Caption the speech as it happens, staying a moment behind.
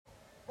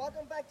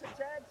Welcome back to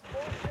Ted's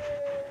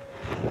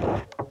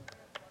Voices.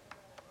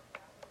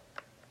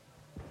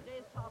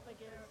 Today's topic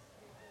is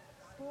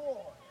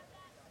school.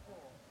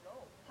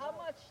 How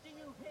much do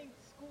you hate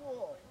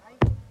school? I hate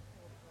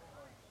school so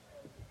much.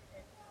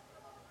 It's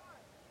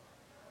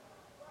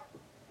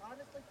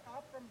honestly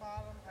top from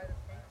bottom. I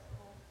just hate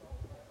school so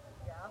much.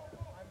 Yeah.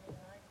 I mean,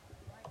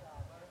 my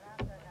God, you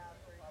have to have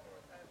freaking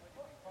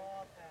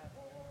fall pass.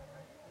 You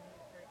need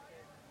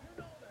freaking.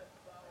 You know this,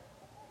 though.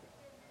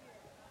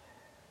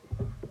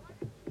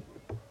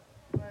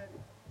 But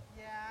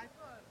yeah, I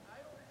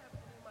don't have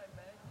any of my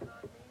medicine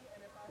on me,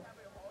 and if I have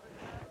a heart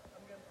attack, I'm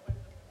gonna switch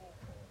to school.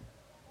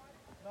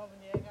 Melvin,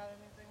 you got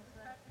anything to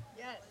say?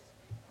 Yes.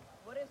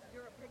 What is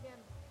your opinion?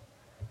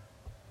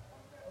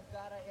 Oh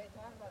God, I hate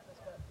talking about this,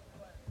 but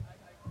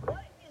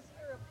what is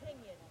your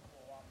opinion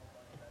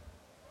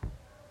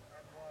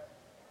And what?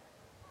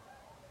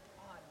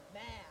 on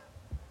math?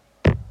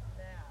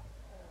 Math.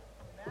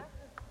 Math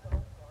is so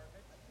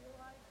garbage. I feel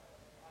like.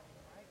 I mean,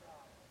 my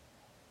God.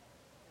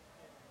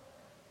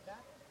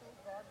 Math is so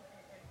garbage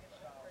until you get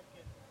the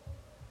freaking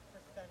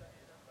percentage.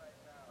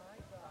 My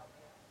God.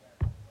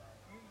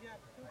 You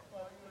have 2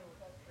 plus 2,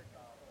 which is freaking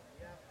 4.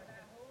 You have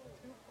freaking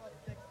 2 plus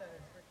 6, that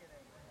is freaking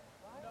 8.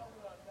 No,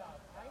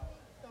 I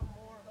need some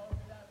more.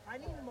 I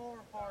need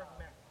more hard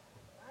math.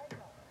 My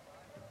God.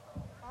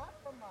 Top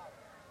from bottom.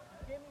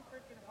 You give me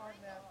freaking hard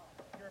math,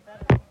 you're a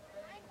better teacher.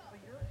 But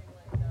you're.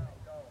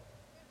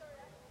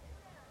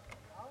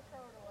 I'll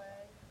throw it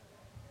away.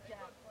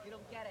 Jack, you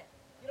don't get it.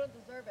 You don't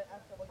deserve it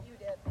after what you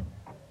did.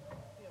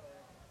 See you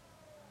later.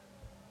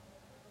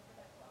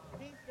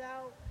 Peace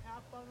out.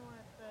 Have fun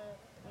with the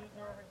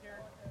loser over here.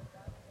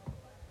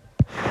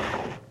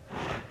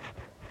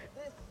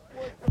 This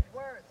was the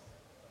worst.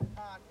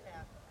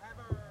 Podcast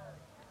ever.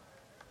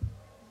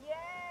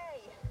 Yay!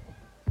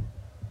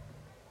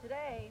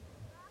 Today,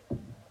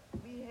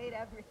 we hate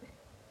everything.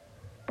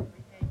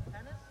 We hate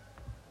tennis.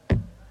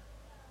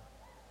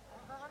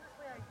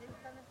 Honestly, I hate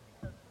tennis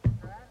because it's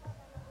grass.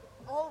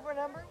 Oh,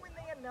 remember when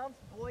they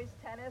announced boys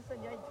tennis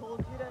and I told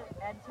you to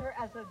enter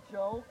as a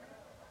joke?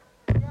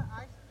 Yeah,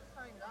 I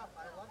signed up.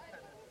 I love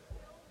tennis.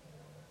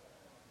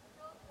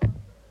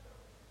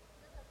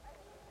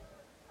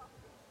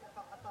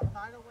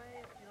 By the way,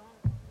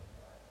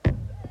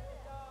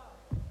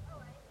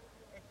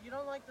 if you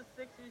don't like the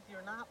Sixers,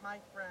 you're not my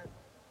friend.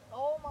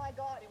 Oh my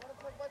God, you want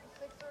to talk about the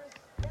Sixers?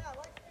 Yeah,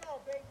 let's go,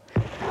 baby.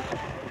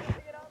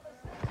 Opinion on the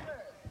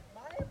Sixers.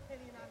 My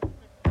opinion on the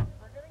Sixers,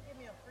 they're gonna give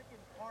me a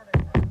freaking heart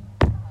attack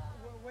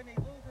when they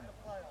lose in the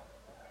playoffs.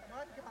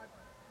 My God,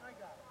 my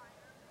God.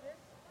 This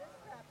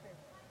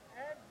happens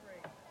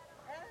every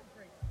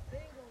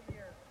single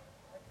year,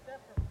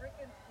 except for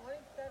freaking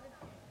 2017.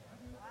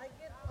 I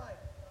get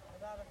hyped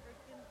about a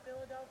freaking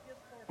Philadelphia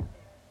sports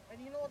team, and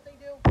you know what they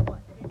do?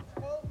 What? They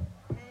choke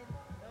in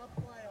the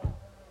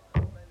playoffs.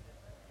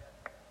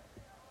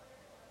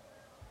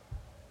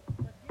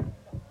 But here's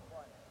the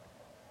what?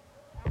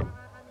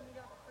 I mean, you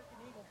got the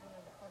freaking Eagles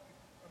winning the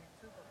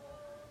Super Bowl.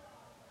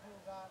 You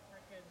got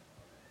freaking.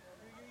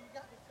 You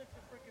got the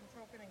Sixers freaking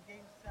choking in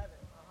Game 7.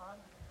 Uh-huh.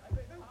 I've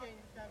been 2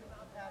 Game 7s in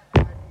the past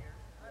 5 years.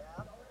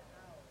 Yeah.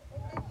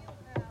 And then you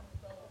have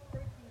the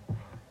freaking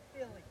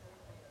Phillies.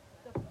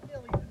 The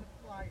Phillies and the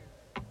Flyers.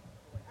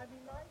 I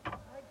mean, my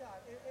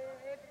God. If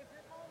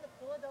you're calling the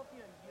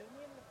Philadelphia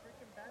Union the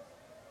freaking best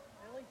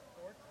Philly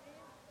sports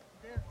team,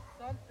 there's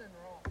something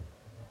wrong.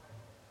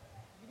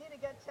 You need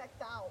to get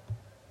checked out.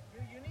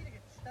 You need to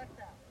get checked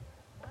out.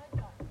 My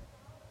God.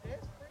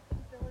 This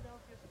freaking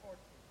Philadelphia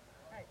sports team.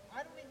 Hey,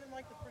 I don't even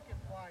like the freaking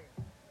Flyers.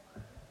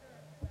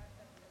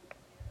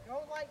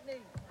 Go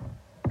Lightning.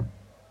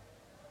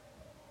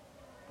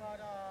 But,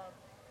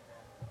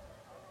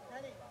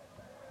 Kenny,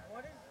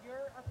 what is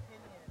your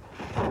opinion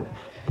about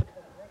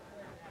the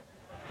Brooklyn Nets?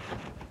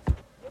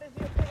 What is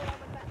your opinion on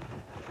the Mets?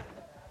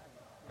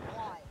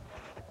 Why?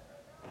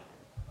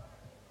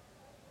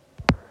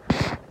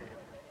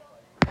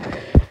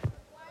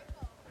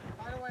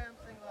 By the way, I'm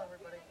single,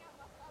 everybody.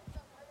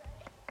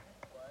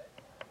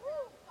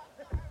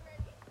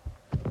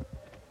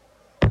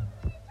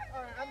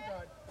 Alright, I'm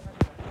done.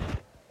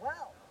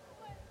 Well,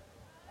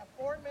 A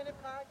 4-minute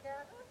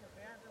podcast because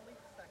we had to delete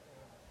the second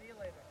one. See you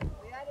later.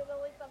 we had to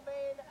delete the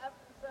main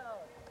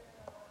episode.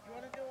 You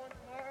want to do one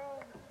tomorrow?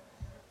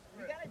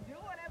 We gotta do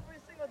one every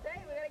single day.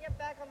 We gotta get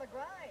back on the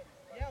grind.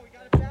 Yeah, we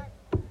got it back.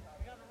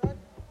 We got to run.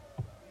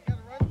 We got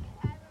to run.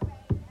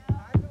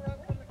 Time to run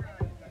from the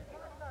grind.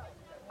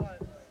 What?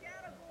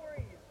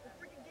 Categories. The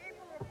freaking game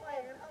we were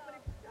playing and how many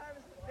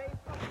times they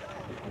fucked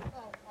up.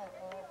 Oh,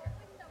 okay.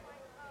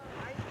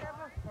 I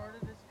never heard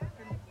of this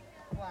freaking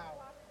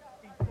flower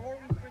before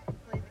we freaking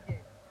played the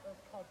game. It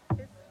was called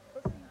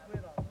Pussy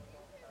Widow.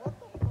 What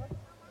the fuck?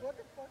 What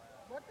the fuck?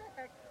 What the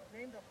heck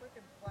named a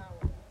freaking flower?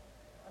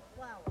 A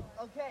flower.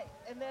 Okay,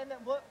 and then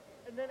what?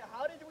 And then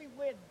how did we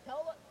win?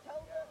 Tell the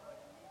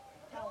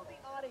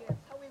audience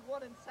how we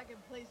won in second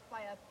place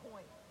by a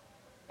point.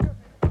 Here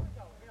we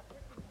go. We have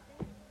freaking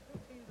two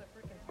teams that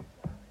freaking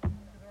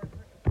because we're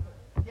freaking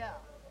good. Yeah.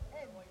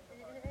 And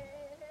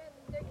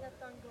they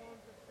kept on going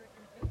for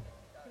freaking 2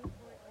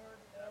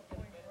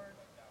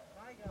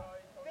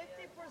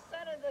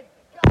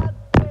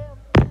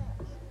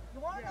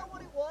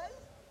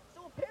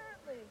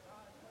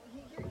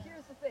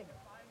 thing.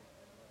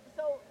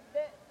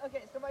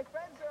 Okay, so my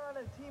friends are on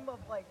a team of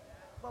like,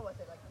 what was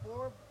it, like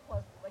 4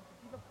 plus, like a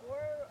team of 4,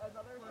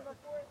 another Plus team of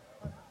a- 4?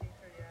 Plus a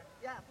teacher, yeah.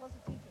 Yeah, plus a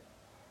teacher.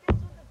 Guess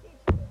what the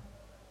teacher did?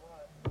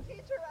 What? The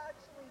teacher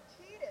actually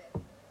cheated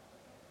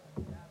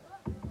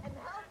and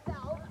helped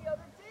out the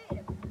other team.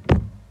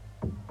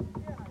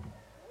 Yeah.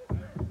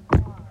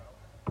 Why?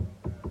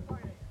 Why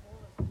the school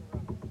is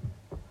corrupt.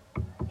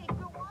 If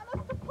you want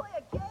us to play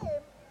a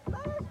game,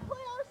 let us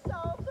play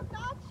ourselves and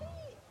not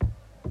cheat.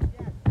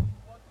 Yes.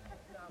 Fucking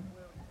is not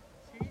William.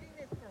 Cheating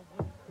is for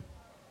losers.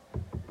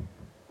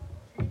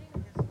 Cheating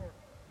is for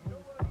You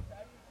know what losers. it's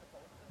actually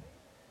supposed to be?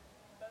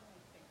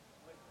 Sesame Street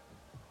Blizzard.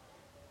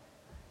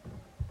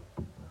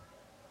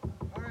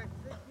 All right,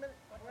 6 minutes.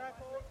 We're at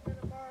the 6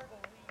 minute mark.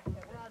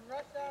 We're on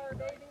rush hour,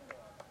 baby.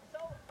 So,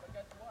 But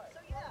guess what? so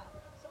yeah,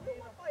 so we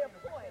won by a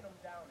point. Pin 'em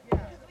down.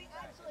 Yeah. Because we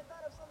actually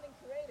thought of something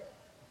creative.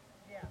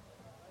 Yeah.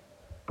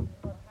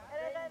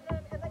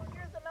 And then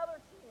here's another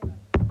team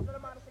that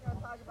I'm honestly going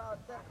to talk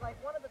about. That,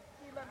 like, one of the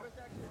team members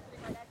actually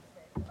sitting right next to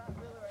me. Not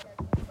really right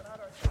next to me, but on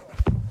our table.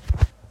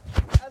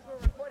 As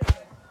we're recording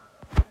this.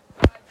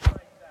 Besides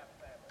my exact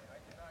family, I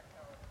did not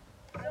count.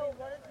 So,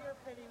 what is your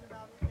opinion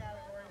about the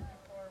categories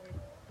before we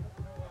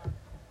move on?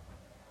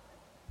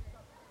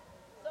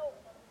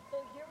 So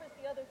here was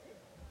the other team.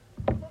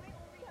 So they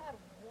only had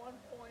 1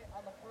 point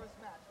on the first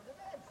match. So they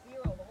had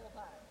 0 the whole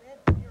time. They had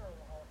 0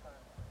 the whole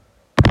time.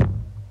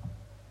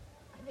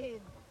 I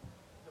mean,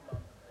 The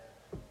mom's a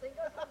bitch. think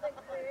of something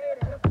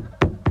creative.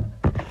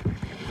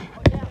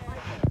 Oh yeah,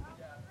 Michael.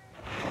 Yeah.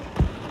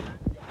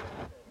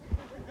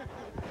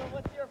 So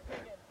what's your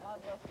opinion on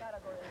those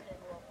categories game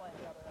we were playing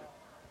the other day?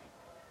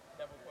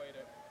 Never played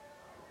it.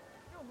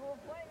 Dude, we were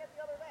playing it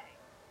the other day.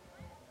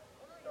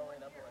 No way,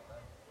 never went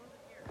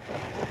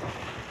that.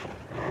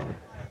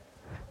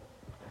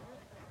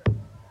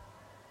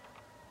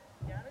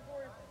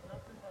 Categories is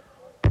nothing but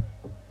bullshit.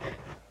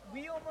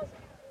 We almost.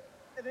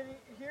 And then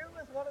here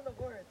was one of the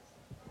words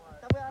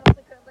What? that we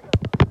honestly couldn't think of.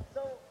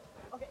 So,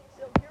 okay,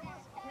 so here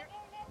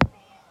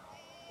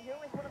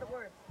was one of the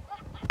words.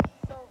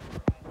 So,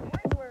 the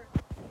words were,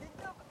 think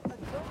of a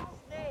girl's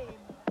name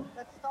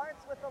that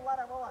starts with the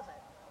letter, what was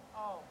it?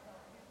 Oh.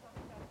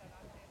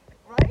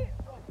 Right?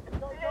 So,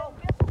 guess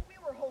what we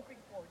were hoping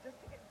for, just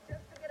to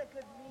get a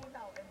good meme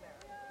out in there.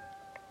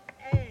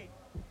 A.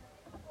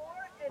 Or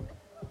A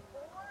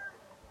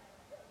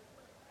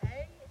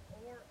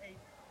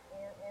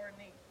or an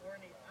E. Or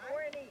an E.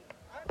 or an E.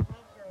 I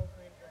love girls'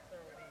 names that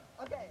start with E.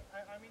 Okay, I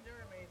mean,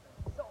 they're amazing.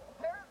 so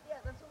apparently, yeah,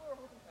 that's what we were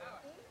hoping for.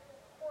 E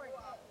or an A.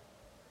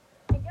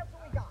 And guess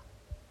what we got?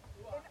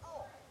 An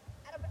O.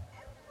 Out of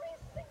every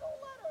single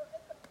letter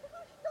in the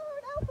gosh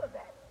darn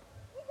alphabet,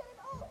 we get an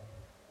O.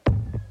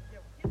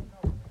 Yeah, we get an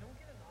O. We don't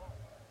get an R.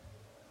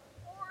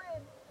 Or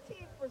an T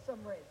for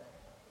some reason.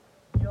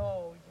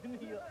 Yo, you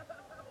need.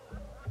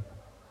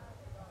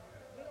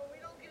 We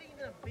don't get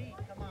even a B.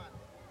 Come on.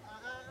 I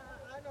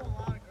know a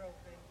lot of girls'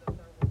 names that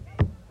start with B.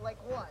 Like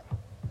what?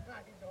 I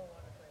don't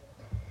want to say it.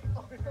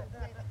 Oh, don't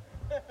say that.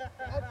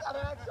 That's an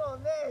actual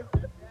name.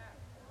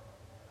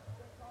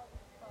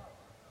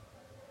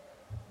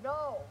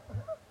 No.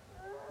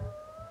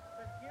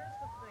 But here's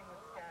the thing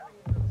with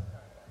scatting.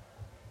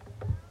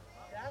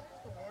 That was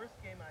the worst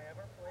game I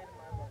ever played in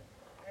my life.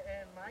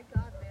 And my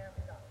goddamn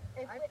god.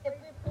 If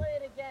we play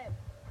it again,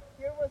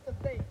 here was the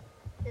thing.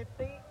 If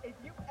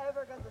you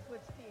ever got to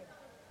switch teams,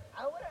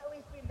 I would at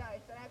least be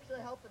nice and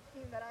actually help the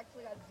team that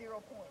actually got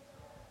 0 points.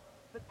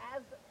 But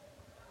as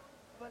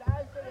an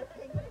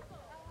opinion,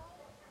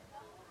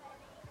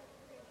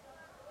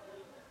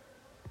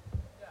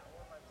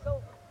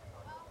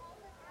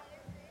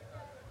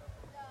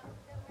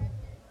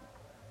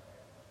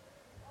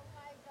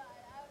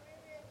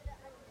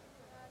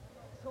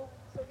 so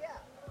so yeah,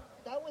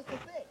 that was the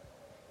thing.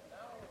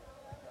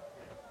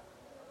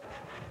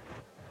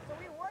 So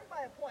we won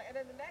by a point, and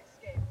then the next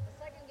game, the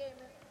second game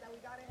that we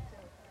got into,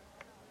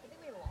 I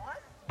think we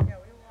lost. Yeah,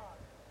 we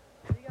lost.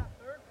 We got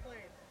third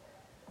place.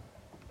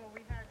 So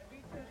we had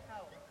teachers'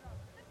 help. Just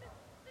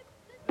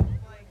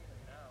like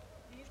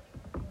these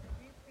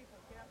people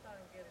kept on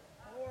getting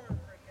 4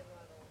 freaking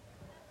letters.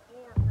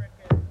 4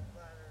 freaking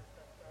letters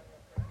that start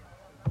with freaking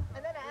T.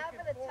 And then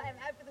after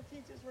the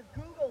teachers were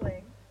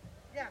Googling,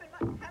 Yeah. keep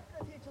in mind, after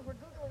the teachers were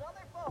Googling on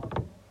their phone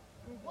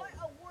what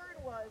a word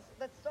was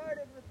that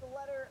started with the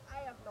letter, I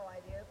have no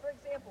idea. For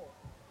example,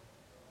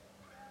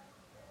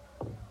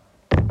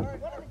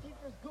 one of the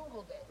teachers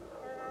Googled it.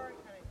 Alright,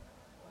 Kenny.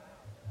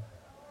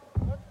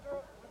 What's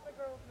the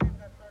girl's name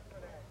that starts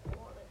with A?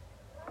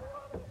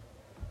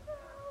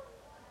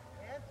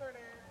 Answer it.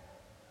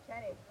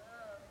 Kenny.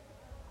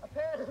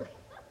 Apparently,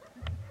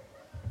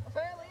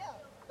 yeah,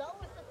 that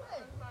was the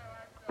thing.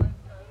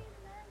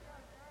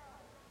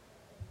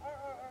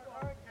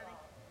 Alright, Kenny.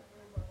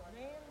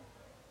 Name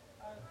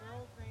a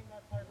girl's name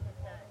that starts with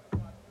K. Oh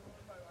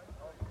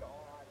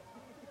God.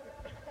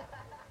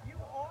 You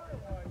are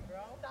one,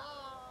 bro.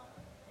 Stop.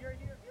 You're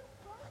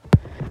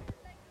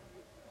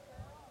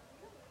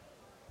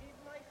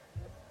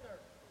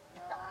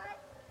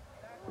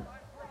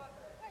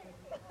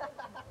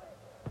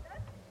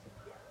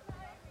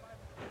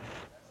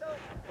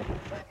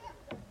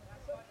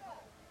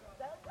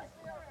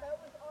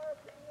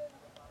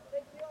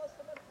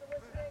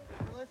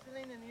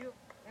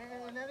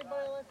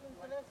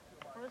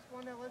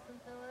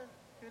listen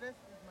to this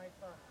is my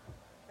son.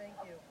 Thank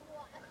you.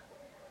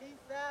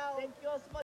 Peace out. Thank you all so much.